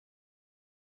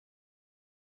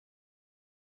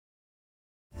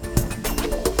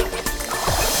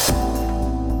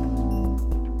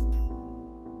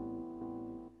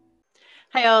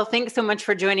Hi, all. Thanks so much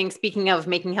for joining. Speaking of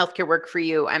making healthcare work for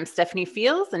you, I'm Stephanie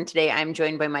Fields, and today I'm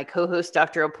joined by my co-host,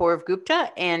 Dr. Apoorv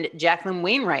Gupta, and Jacqueline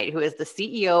Wainwright, who is the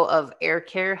CEO of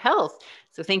AirCare Health.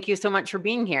 So thank you so much for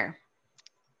being here.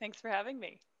 Thanks for having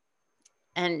me.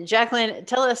 And Jacqueline,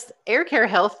 tell us, AirCare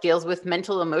Health deals with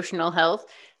mental emotional health.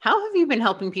 How have you been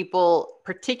helping people,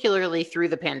 particularly through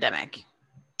the pandemic?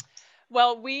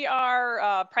 Well, we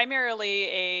are primarily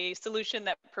a solution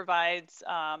that provides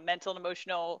mental and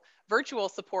emotional virtual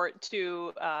support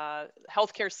to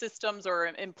healthcare systems or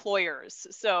employers.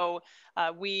 So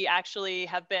we actually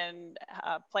have been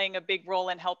playing a big role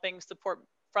in helping support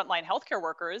frontline healthcare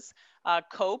workers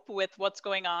cope with what's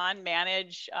going on,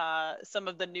 manage some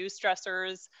of the new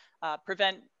stressors,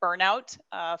 prevent burnout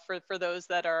for those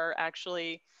that are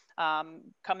actually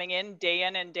coming in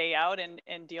and day out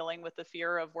and dealing with the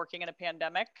fear of working in a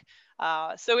pandemic.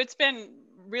 So it's been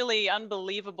really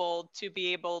unbelievable to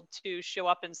be able to show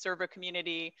up and serve a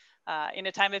community in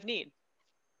a time of need.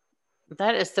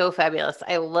 That is so fabulous.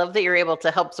 I love that you're able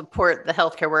to help support the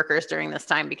healthcare workers during this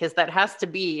time, because that has to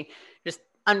be just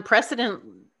unprecedented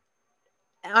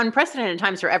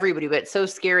times for everybody, but it's so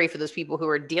scary for those people who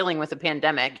are dealing with a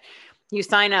pandemic. You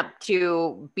sign up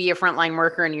to be a frontline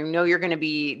worker and you know you're going to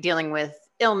be dealing with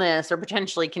illness or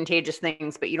potentially contagious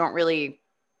things, but you don't really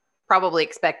probably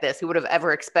expect this. Who would have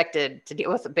ever expected to deal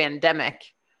with a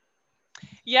pandemic?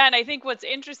 Yeah, and I think what's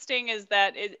interesting is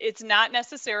that it's not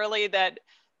necessarily that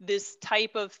this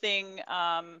type of thing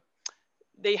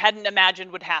they hadn't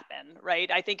imagined would happen,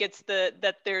 right? I think it's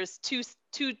that there's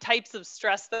two types of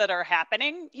stress that are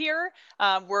happening here.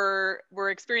 We're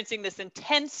experiencing this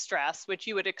intense stress, which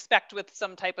you would expect with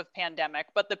some type of pandemic,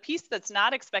 but the piece that's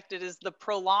not expected is the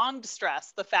prolonged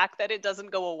stress, the fact that it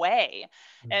doesn't go away.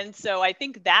 And so I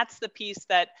think that's the piece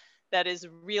that is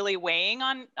really weighing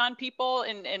on people,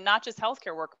 and not just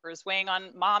healthcare workers, weighing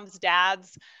on moms,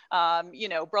 dads,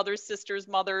 brothers, sisters,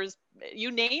 mothers,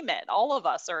 you name it. All of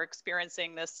us are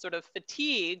experiencing this sort of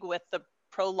fatigue with the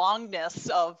prolongedness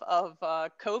of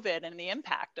COVID and the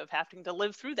impact of having to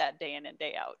live through that day in and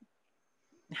day out.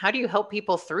 How do you help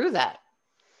people through that?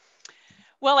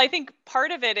 Well, I think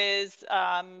part of it is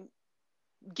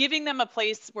giving them a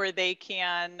place where they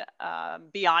can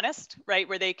be honest, right?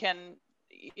 Where they can,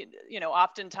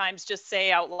 oftentimes just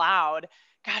say out loud,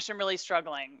 gosh, I'm really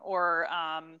struggling, or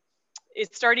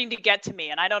it's starting to get to me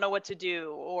and I don't know what to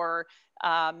do, or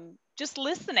just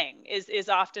listening is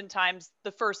oftentimes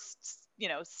the first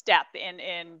step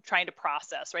in trying to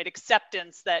process, right?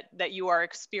 Acceptance that you are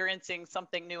experiencing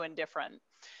something new and different.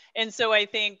 And so I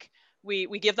think we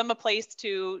give them a place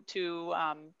to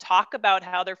talk about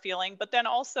how they're feeling, but then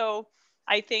also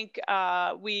I think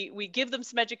we give them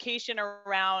some education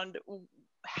around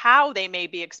how they may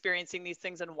be experiencing these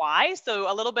things and why.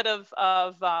 So a little bit of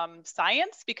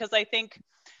science, because I think,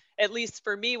 at least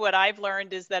for me, what I've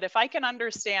learned is that if I can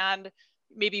understand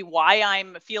maybe why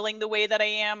I'm feeling the way that I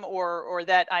am, or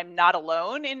that I'm not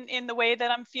alone in the way that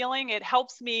I'm feeling, it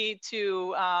helps me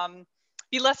to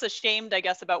be less ashamed, I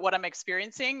guess, about what I'm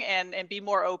experiencing, and be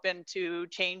more open to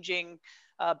changing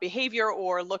behavior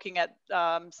or looking at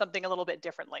something a little bit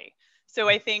differently. So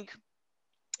I think,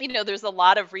 there's a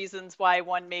lot of reasons why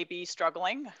one may be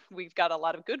struggling. We've got a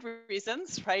lot of good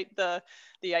reasons, right? The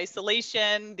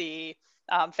isolation, the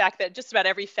fact that just about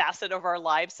every facet of our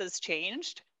lives has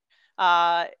changed.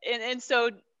 And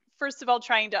so, first of all,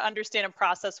 trying to understand and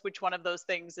process which one of those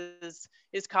things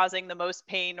is causing the most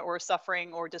pain or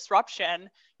suffering or disruption,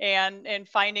 and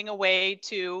finding a way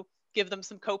to give them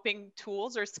some coping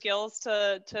tools or skills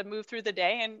to move through the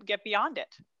day and get beyond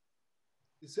it.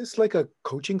 Is this like a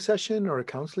coaching session or a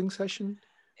counseling session?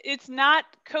 It's not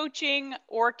coaching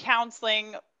or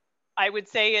counseling. I would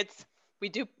say we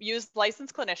do use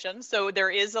licensed clinicians, so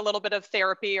there is a little bit of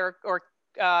therapy or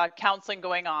counseling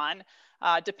going on.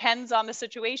 Depends on the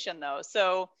situation, though.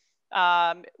 So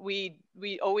we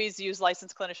always use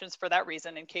licensed clinicians for that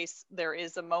reason, in case there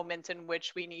is a moment in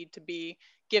which we need to be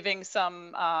giving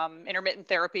some intermittent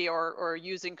therapy or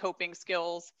using coping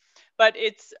skills. But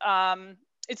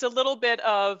it's a little bit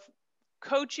of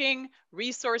coaching,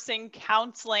 resourcing,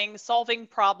 counseling, solving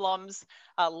problems,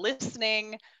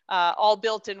 listening, all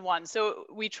built in one. So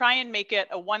we try and make it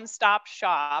a one-stop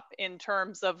shop in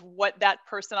terms of what that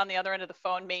person on the other end of the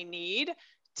phone may need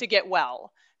to get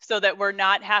well, so that we're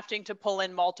not having to pull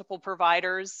in multiple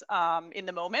providers in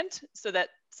the moment, so that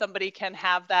somebody can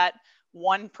have that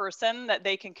one person that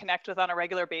they can connect with on a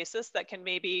regular basis that can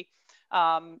maybe,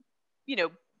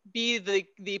 be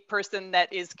the person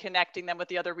that is connecting them with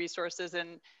the other resources,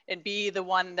 and be the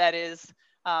one that is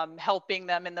helping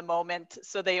them in the moment,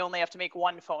 so they only have to make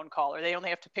one phone call, or they only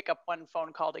have to pick up one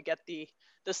phone call to get the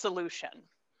solution.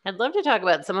 I'd love to talk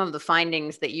about some of the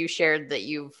findings that you shared that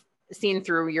you've seen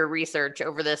through your research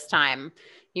over this time.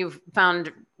 You've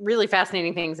found really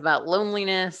fascinating things about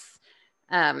loneliness,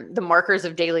 the markers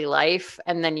of daily life,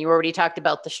 and then you already talked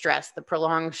about the stress, the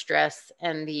prolonged stress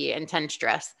and the intense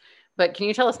stress. But can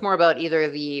you tell us more about either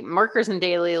the markers in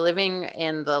daily living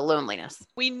and the loneliness?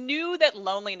 We knew that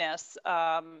loneliness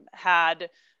had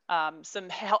some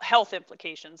health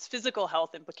implications, physical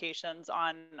health implications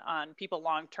on people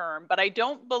long term. But I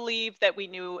don't believe that we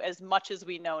knew as much as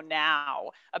we know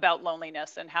now about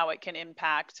loneliness and how it can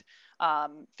impact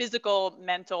physical,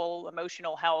 mental,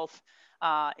 emotional health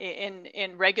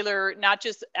in regular, not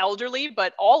just elderly,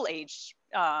 but all ages,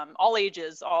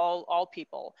 all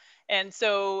people. And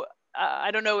so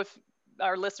I don't know if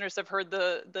our listeners have heard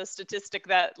the statistic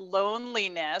that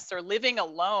loneliness or living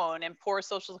alone and poor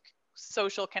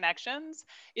social connections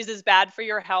is as bad for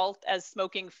your health as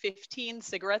smoking 15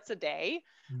 cigarettes a day.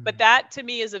 But that to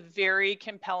me is a very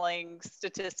compelling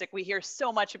statistic. We hear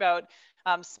so much about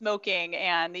smoking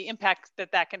and the impact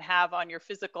that can have on your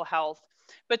physical health.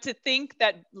 But to think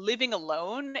that living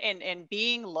alone and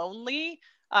being lonely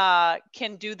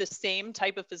can do the same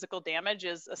type of physical damage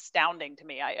is astounding to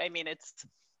me. I mean, it's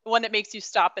one that makes you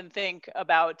stop and think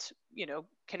about,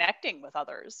 connecting with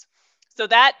others. So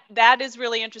that is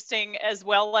really interesting, as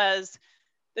well as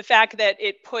the fact that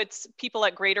it puts people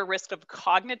at greater risk of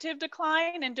cognitive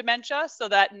decline and dementia, so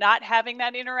that not having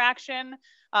that interaction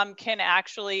can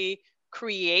actually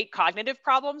create cognitive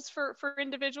problems for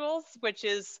individuals, which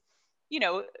is,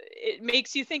 it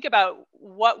makes you think about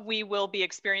what we will be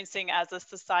experiencing as a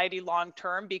society long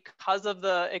term because of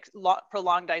the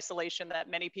prolonged isolation that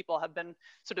many people have been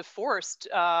sort of forced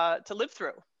to live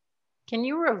through. Can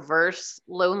you reverse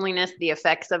loneliness, the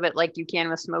effects of it, like you can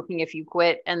with smoking if you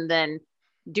quit? And then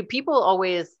do people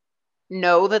always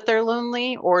know that they're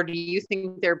lonely, or do you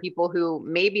think there are people who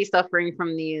may be suffering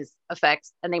from these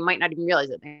effects and they might not even realize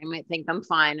it? They might think, I'm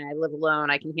fine, I live alone,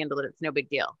 I can handle it, it's no big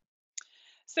deal.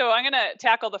 So I'm going to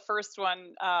tackle the first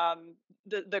one,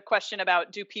 the question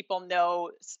about, do people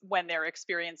know when they're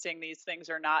experiencing these things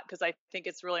or not? Because I think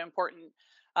it's really important.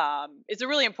 It's a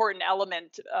really important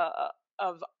element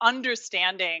of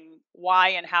understanding why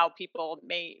and how people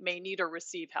may need or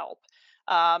receive help.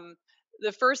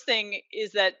 The first thing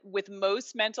is that with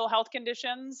most mental health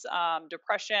conditions,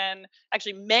 depression,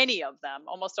 actually many of them,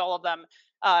 almost all of them,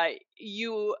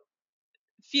 you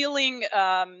feeling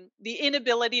the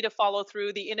inability to follow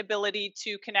through, the inability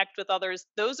to connect with others,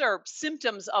 those are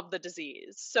symptoms of the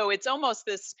disease. So it's almost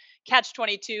this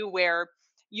catch-22 where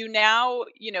you now,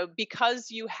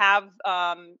 because you have,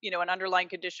 an underlying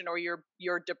condition, or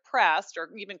you're depressed or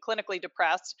even clinically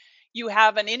depressed, you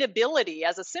have an inability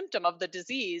as a symptom of the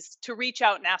disease to reach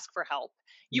out and ask for help.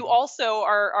 You also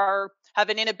have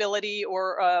an inability,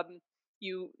 or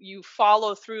you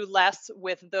follow through less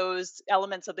with those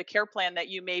elements of the care plan that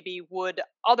you maybe would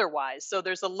otherwise. So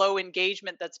there's a low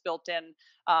engagement that's built in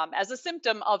as a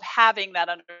symptom of having that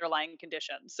underlying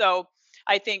condition. So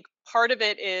I think part of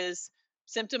it is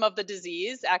symptom of the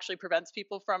disease actually prevents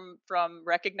people from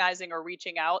recognizing or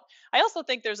reaching out. I also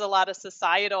think there's a lot of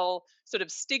societal sort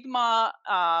of stigma.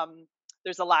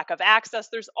 There's a lack of access.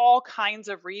 There's all kinds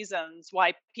of reasons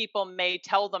why people may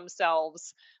tell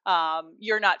themselves,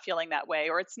 you're not feeling that way,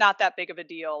 or it's not that big of a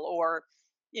deal, or,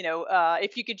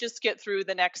 if you could just get through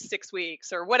the next 6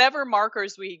 weeks, or whatever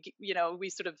markers we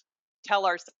sort of tell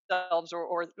ourselves,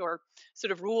 or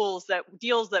sort of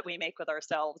deals that we make with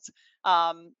ourselves.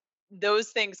 Those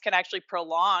things can actually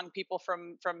prolong people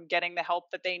from getting the help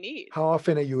that they need. How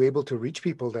often are you able to reach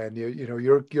people then?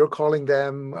 You're calling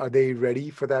them. Are they ready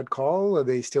for that call? Are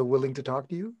they still willing to talk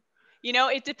to you?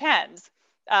 It depends.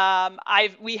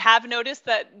 We have noticed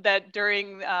that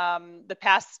during the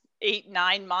past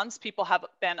 8-9 months, people have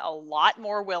been a lot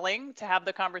more willing to have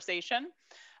the conversation.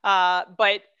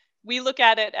 But we look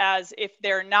at it as, if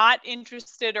they're not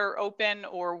interested or open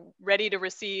or ready to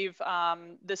receive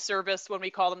the service when we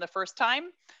call them the first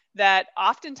time, that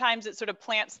oftentimes it sort of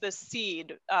plants this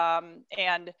seed,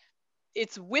 and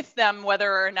it's with them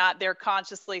whether or not they're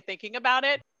consciously thinking about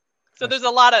it. So there's a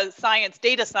lot of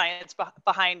data science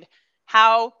behind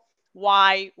how,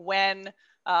 why, when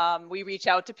we reach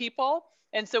out to people.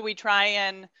 And so we try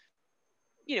and,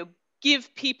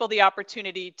 give people the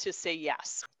opportunity to say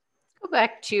yes. Go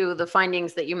back to the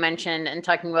findings that you mentioned and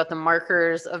talking about the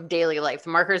markers of daily life,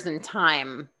 the markers in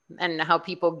time, and how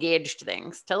people gauged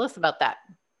things. Tell us about that.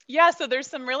 Yeah, so there's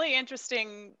some really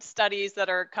interesting studies that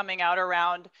are coming out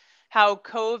around how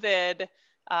COVID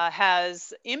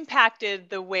has impacted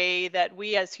the way that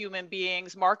we as human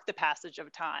beings mark the passage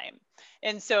of time.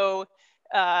 And so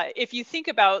if you think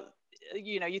about,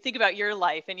 you think about your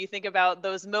life and you think about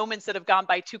those moments that have gone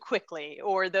by too quickly,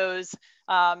 or those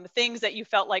things that you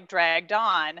felt like dragged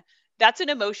on, that's an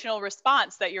emotional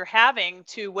response that you're having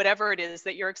to whatever it is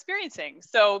that you're experiencing.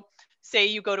 So say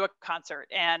you go to a concert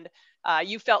and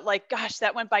you felt like, gosh,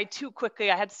 that went by too quickly.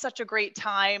 I had such a great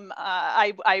time.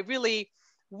 I really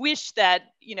wish that,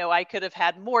 I could have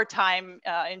had more time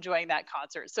enjoying that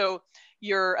concert. So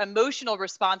your emotional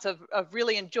response of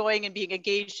really enjoying and being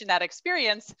engaged in that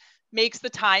experience makes the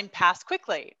time pass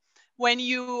quickly. When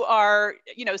you are,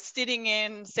 sitting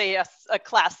in, say, a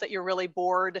class that you're really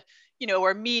bored,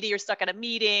 or you're stuck at a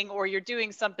meeting, or you're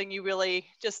doing something you really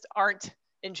just aren't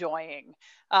enjoying,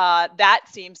 that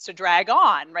seems to drag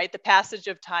on, right? The passage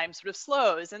of time sort of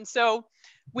slows. And so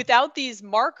without these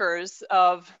markers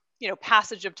of,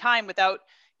 passage of time, without,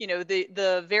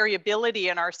 the variability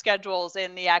in our schedules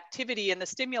and the activity and the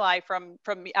stimuli from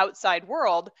the outside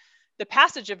world, the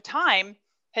passage of time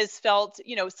has felt,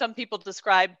 some people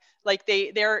describe like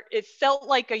it felt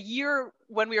like a year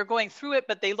when we were going through it,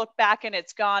 but they look back and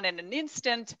it's gone in an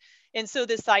instant. And so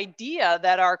this idea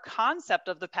that our concept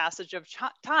of the passage of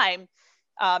time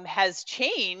has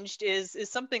changed is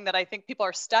something that I think people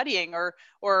are studying, or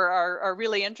are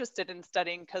really interested in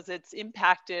studying, because it's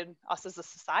impacted us as a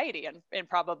society, and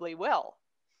probably will.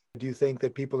 Do you think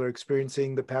that people are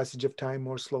experiencing the passage of time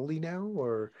more slowly now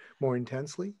or more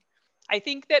intensely? I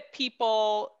think that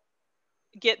people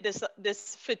get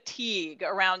this fatigue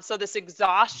around, so this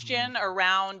exhaustion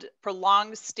around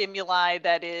prolonged stimuli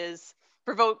that is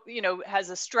provoke, has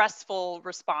a stressful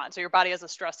response, or your body has a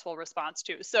stressful response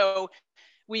to. So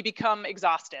we become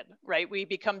exhausted, right? We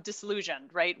become disillusioned,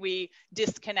 right? We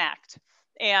disconnect.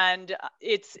 And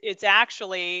it's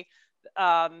actually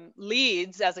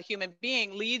leads, as a human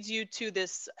being, leads you to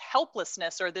this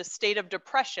helplessness, or this state of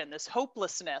depression, this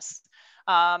hopelessness.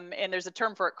 And there's a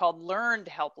term for it called learned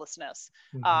helplessness,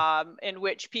 in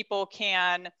which people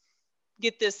can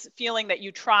get this feeling that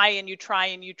you try and you try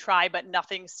and you try, but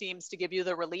nothing seems to give you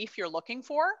the relief you're looking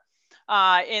for.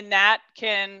 And that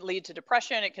can lead to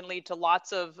depression. It can lead to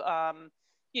lots of,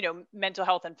 mental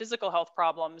health and physical health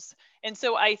problems. And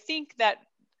so I think that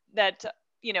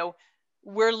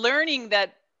we're learning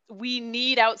that we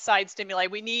need outside stimuli.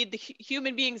 We need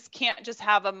human beings can't just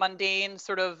have a mundane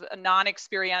sort of a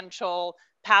non-experiential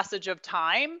passage of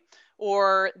time,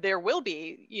 or there will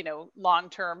be,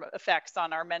 long-term effects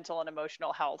on our mental and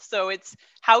emotional health. So it's,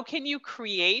 how can you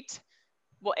create,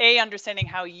 well, understanding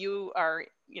how you are,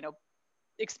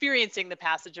 experiencing the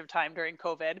passage of time during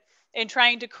COVID, and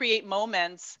trying to create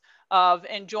moments of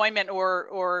enjoyment,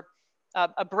 or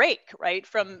a break, right,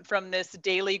 from this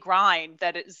daily grind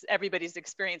that is everybody's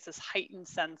experience, this heightened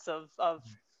sense of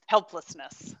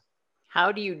helplessness.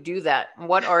 How do you do that?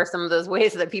 What are some of those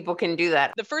ways that people can do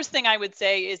that? The first thing I would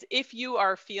say is, if you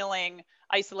are feeling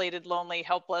isolated, lonely,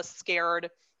 helpless, scared,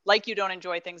 like you don't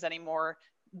enjoy things anymore,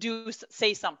 do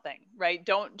say something, right?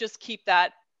 Don't just keep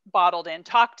that bottled in.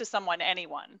 Talk to someone,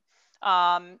 anyone.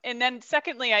 And then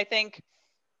secondly, I think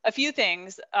a few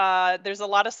things. There's a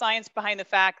lot of science behind the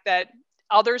fact that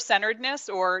other-centeredness,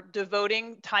 or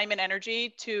devoting time and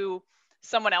energy to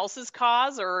someone else's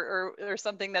cause, or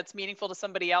something that's meaningful to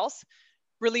somebody else,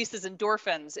 releases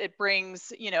endorphins. It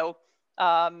brings,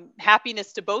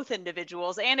 happiness to both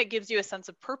individuals, and it gives you a sense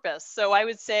of purpose. So I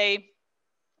would say,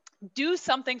 do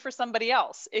something for somebody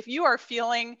else. If you are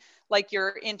feeling like you're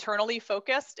internally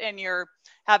focused and you're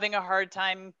having a hard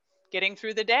time getting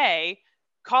through the day,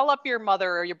 call up your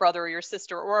mother or your brother or your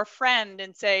sister or a friend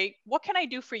and say, what can I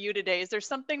do for you today? Is there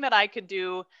something that I could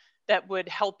do that would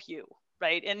help you?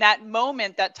 Right? In that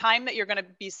moment, that time that you're going to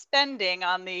be spending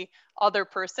on the other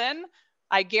person,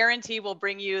 I guarantee will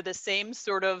bring you the same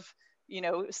sort of,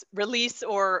 release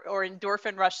or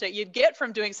endorphin rush that you'd get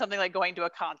from doing something like going to a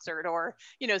concert, or,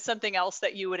 something else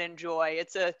that you would enjoy.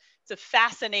 It's a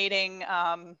fascinating,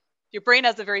 your brain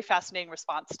has a very fascinating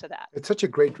response to that. It's such a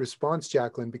great response,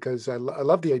 Jacqueline, because I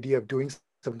love the idea of doing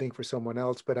something for someone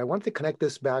else. But I want to connect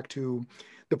this back to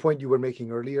the point you were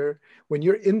making earlier. When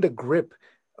you're in the grip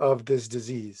of this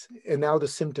disease, and now the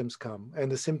symptoms come, and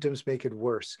the symptoms make it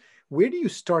worse, where do you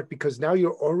start? Because now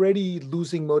you're already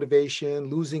losing motivation,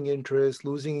 losing interest,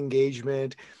 losing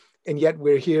engagement. And yet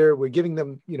we're here, we're giving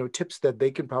them, tips that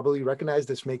they can probably recognize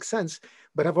this makes sense,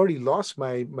 but I've already lost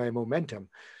my momentum.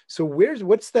 So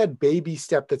what's that baby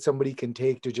step that somebody can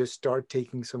take to just start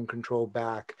taking some control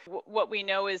back? What we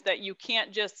know is that you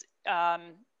can't just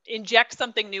inject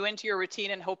something new into your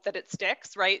routine and hope that it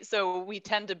sticks, right? So we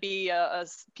tend to be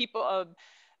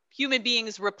human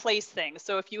beings replace things.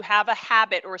 So if you have a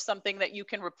habit or something that you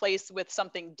can replace with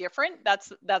something different,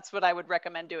 that's what I would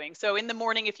recommend doing. So in the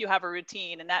morning, if you have a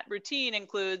routine, and that routine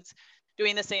includes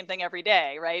doing the same thing every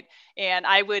day, right? And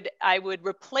I would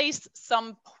replace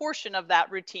some portion of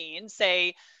that routine.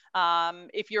 Say,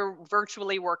 if you're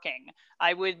virtually working,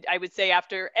 I would say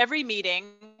after every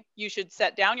meeting, you should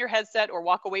set down your headset or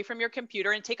walk away from your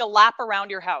computer and take a lap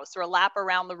around your house or a lap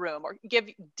around the room, or give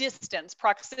distance,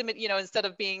 proximity, instead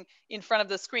of being in front of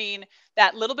the screen,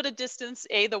 that little bit of distance.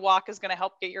 The walk is going to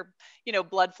help get your,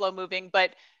 blood flow moving,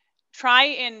 but try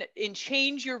and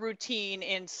change your routine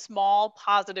in small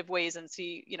positive ways and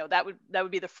see, that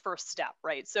would be the first step,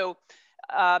 right? So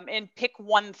and pick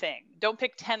one thing. Don't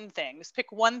pick 10 things.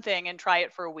 Pick one thing and try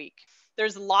it for a week.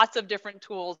 There's lots of different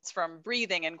tools, from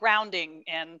breathing and grounding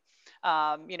and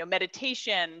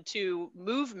meditation to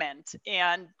movement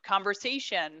and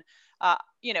conversation.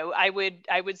 I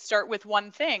would start with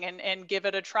one thing and give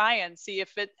it a try and see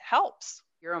if it helps.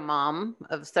 You're a mom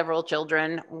of several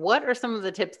children. What are some of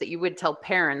the tips that you would tell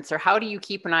parents, or how do you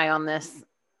keep an eye on this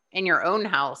in your own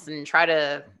house and try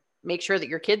to make sure that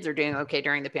your kids are doing okay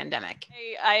during the pandemic?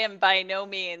 I am by no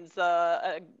means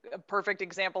a perfect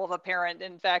example of a parent.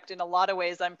 In fact, in a lot of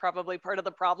ways, I'm probably part of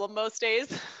the problem most days.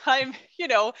 I'm,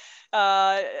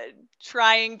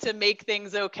 trying to make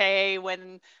things okay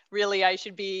when really I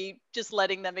should be just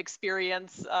letting them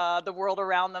experience the world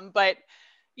around them. But,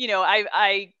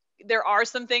 there are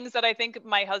some things that I think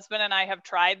my husband and I have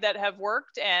tried that have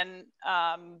worked. And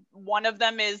one of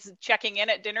them is checking in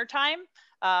at dinner time.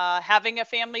 Having a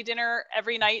family dinner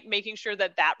every night, making sure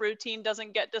that routine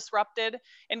doesn't get disrupted,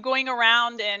 and going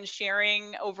around and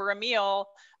sharing over a meal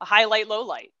a highlight, low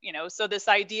light, so this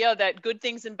idea that good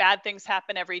things and bad things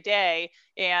happen every day,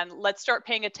 and let's start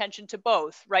paying attention to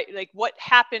both, right? Like, what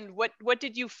happened, what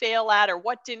did you fail at, or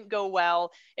what didn't go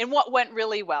well, and what went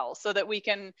really well, so that we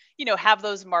can, have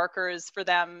those markers for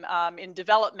them in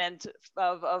development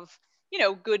of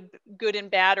good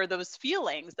and bad, or those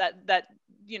feelings that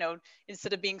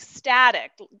instead of being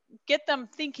static, get them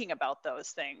thinking about those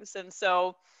things. And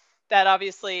so that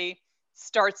obviously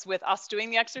starts with us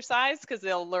doing the exercise, because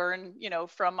they'll learn,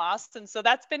 from us. And so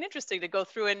that's been interesting to go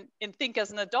through and think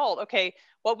as an adult, okay,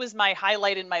 what was my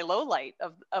highlight and my low light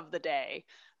of the day?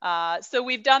 So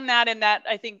we've done that, and that,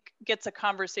 I think, gets a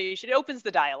conversation. It opens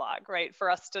the dialogue, right, for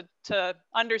us to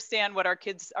understand what our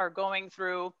kids are going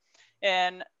through,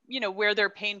 and where their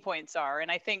pain points are.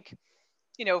 And I think,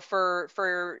 for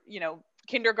my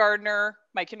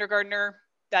kindergartner,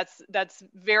 that's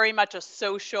very much a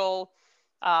social,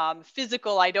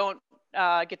 physical. I don't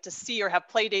get to see or have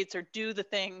play dates or do the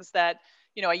things that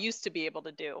I used to be able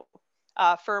to do.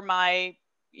 For my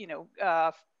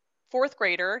fourth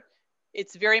grader,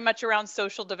 it's very much around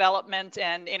social development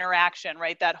and interaction,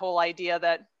 right? That whole idea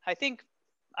that I think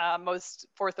most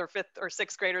fourth or fifth or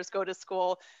sixth graders go to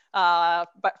school,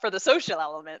 but for the social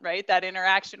element, right? That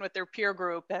interaction with their peer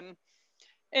group.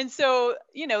 And so,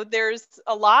 there's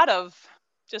a lot of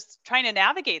just trying to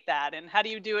navigate that. And how do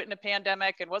you do it in a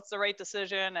pandemic? And what's the right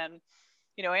decision? And,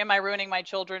 am I ruining my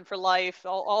children for life?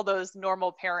 All those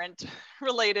normal parent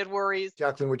related worries.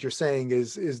 Jacqueline, what you're saying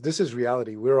is this is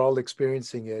reality. We're all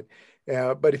experiencing it.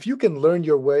 But if you can learn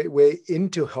your way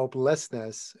into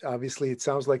helplessness, obviously it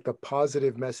sounds like the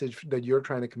positive message that you're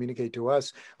trying to communicate to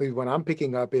us, what I'm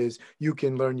picking up is you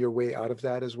can learn your way out of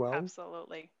that as well.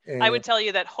 Absolutely. I would tell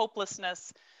you that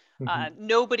hopelessness,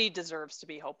 nobody deserves to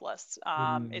be hopeless.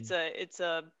 It's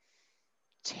a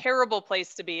terrible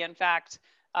place to be. In fact,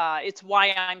 it's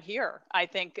why I'm here. I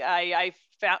think I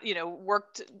found,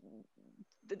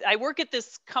 I work at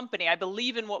this company. I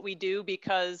believe in what we do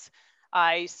because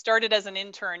I started as an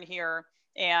intern here,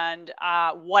 and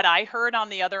what I heard on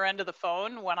the other end of the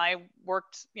phone when I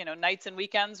worked, nights and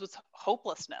weekends, was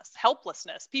hopelessness,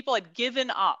 helplessness. People had given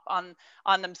up on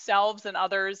themselves and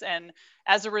others, and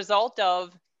as a result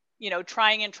of,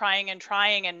 trying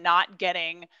and not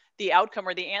getting the outcome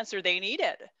or the answer they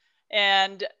needed.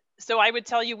 And so I would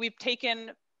tell you, we've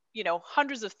taken,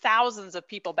 hundreds of thousands of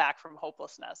people back from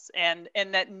hopelessness, and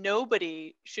that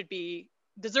nobody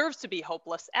deserves to be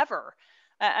hopeless ever.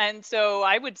 And so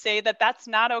I would say that that's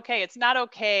not okay. It's not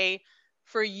okay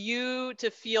for you to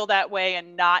feel that way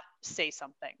and not say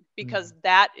something, because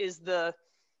that is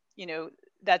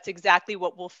that's exactly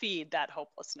what will feed that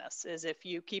hopelessness, is if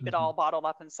you keep it all bottled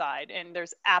up inside. And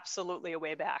there's absolutely a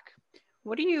way back.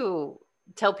 What do you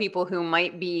tell people who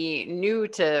might be new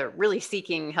to really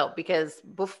seeking help? Because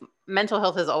mental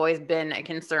health has always been a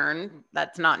concern.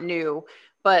 That's not new.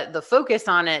 But the focus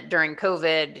on it during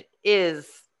COVID is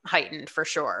heightened for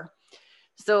sure.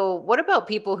 So what about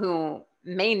people who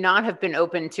may not have been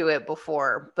open to it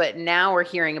before, but now we're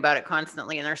hearing about it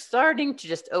constantly and they're starting to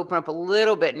just open up a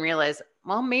little bit and realize,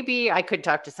 well, maybe I could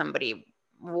talk to somebody.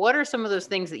 What are some of those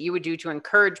things that you would do to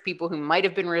encourage people who might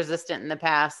have been resistant in the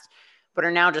past, but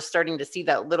are now just starting to see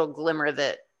that little glimmer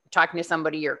that talking to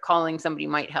somebody or calling somebody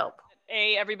might help?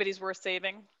 Everybody's worth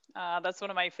saving. That's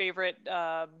one of my favorite,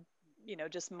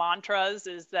 just mantras,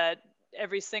 is that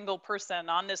every single person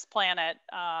on this planet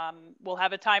will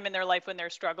have a time in their life when they're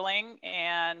struggling.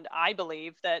 And I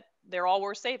believe that they're all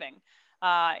worth saving,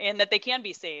 and that they can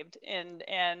be saved.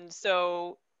 And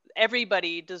so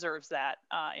everybody deserves that,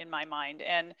 in my mind,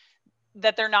 and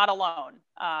that they're not alone.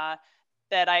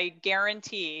 That I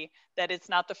guarantee that it's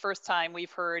not the first time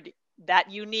we've heard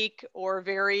that unique or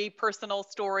very personal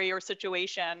story or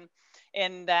situation,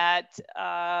 and that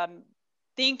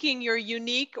thinking you're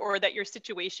unique or that your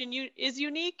situation is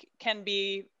unique can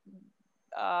be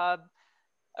a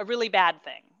really bad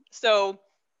thing. So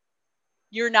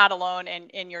you're not alone,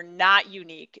 and you're not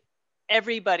unique.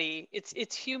 Everybody,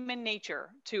 it's human nature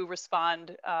to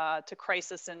respond to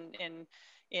crisis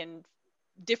in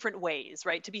different ways,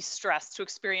 right? To be stressed, to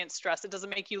experience stress. It doesn't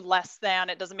make you less than,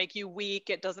 it doesn't make you weak.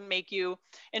 It doesn't make you,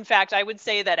 in fact, I would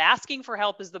say that asking for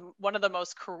help is one of the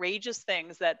most courageous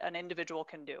things that an individual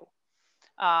can do.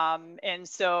 And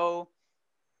so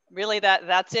really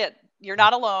that's it. You're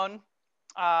not alone.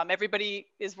 Everybody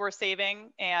is worth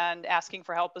saving, and asking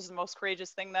for help is the most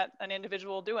courageous thing that an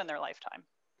individual will do in their lifetime.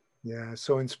 Yeah,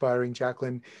 so inspiring,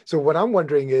 Jacqueline. So what I'm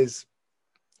wondering is,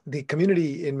 the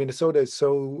community in Minnesota is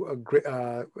so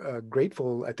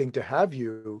grateful, I think, to have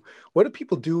you. What do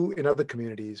people do in other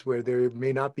communities where there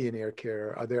may not be an air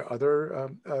care? Are there other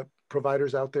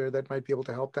providers out there that might be able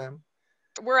to help them?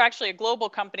 We're actually a global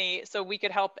company, so we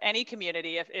could help any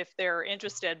community if they're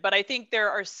interested. But I think there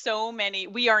are so many,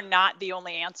 we are not the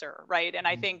only answer, right? And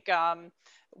I think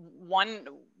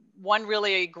one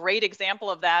really great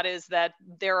example of that is that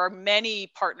there are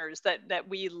many partners that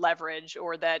we leverage,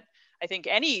 or that I think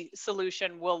any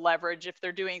solution will leverage if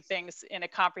they're doing things in a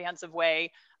comprehensive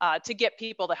way, to get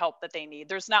people the help that they need.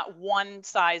 There's not one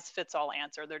size fits all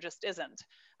answer. There just isn't.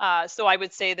 So I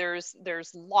would say there's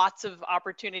lots of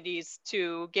opportunities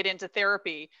to get into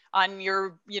therapy on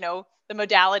the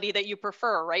modality that you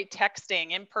prefer, right?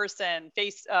 Texting, in person,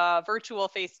 virtual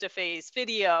face-to-face,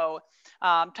 video,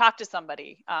 talk to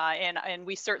somebody. And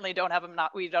we certainly do not have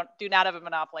a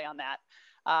monopoly on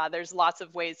that. There's lots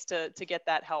of ways to get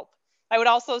that help. I would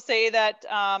also say that,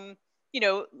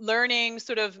 learning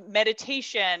sort of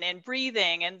meditation and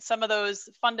breathing and some of those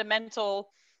fundamental,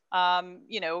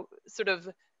 sort of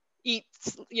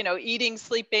eating,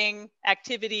 sleeping,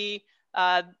 activity,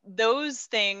 those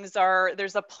things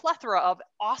there's a plethora of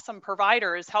awesome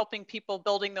providers helping people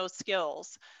building those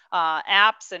skills,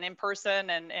 apps and in person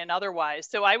and otherwise.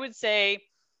 So I would say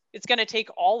it's going to take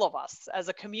all of us as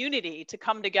a community to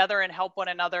come together and help one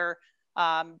another,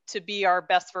 to be our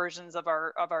best versions of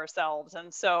ourselves.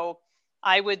 And so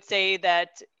I would say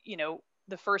that,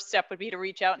 the first step would be to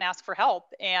reach out and ask for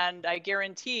help. And I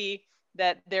guarantee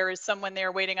that there is someone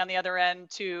there waiting on the other end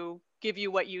to give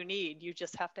you what you need. You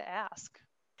just have to ask.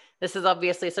 This is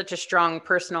obviously such a strong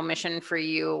personal mission for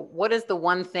you. What is the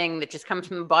one thing that just comes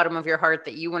from the bottom of your heart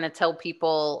that you want to tell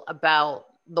people about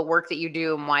the work that you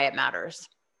do and why it matters?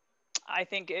 I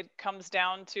think it comes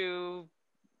down to,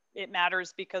 it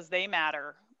matters because they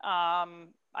matter.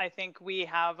 I think we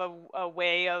have a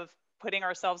way of putting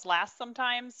ourselves last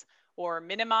sometimes, or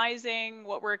minimizing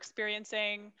what we're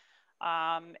experiencing.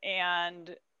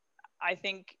 And I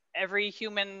think every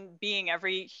human being,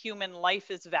 every human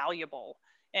life is valuable.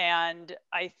 And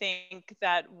I think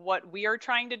that what we are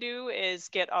trying to do is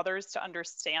get others to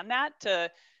understand that,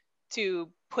 to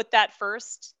put that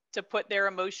first, to put their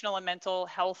emotional and mental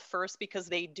health first, because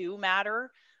they do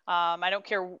matter. I don't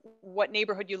care what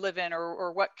neighborhood you live in,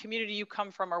 or what community you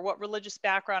come from, or what religious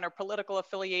background or political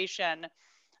affiliation.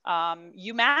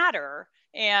 You matter.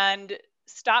 And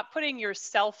stop putting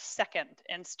yourself second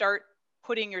and start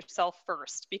putting yourself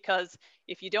first, because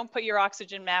if you don't put your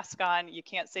oxygen mask on, you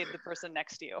can't save the person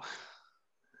next to you.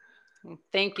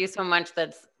 Thank you so much.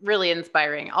 That's really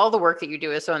inspiring. All the work that you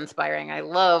do is so inspiring. I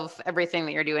love everything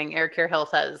that you're doing. Air Care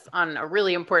Health has on a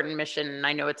really important mission, and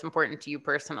I know it's important to you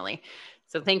personally.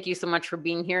 So thank you so much for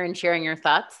being here and sharing your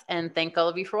thoughts, and thank all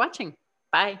of you for watching.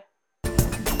 Bye.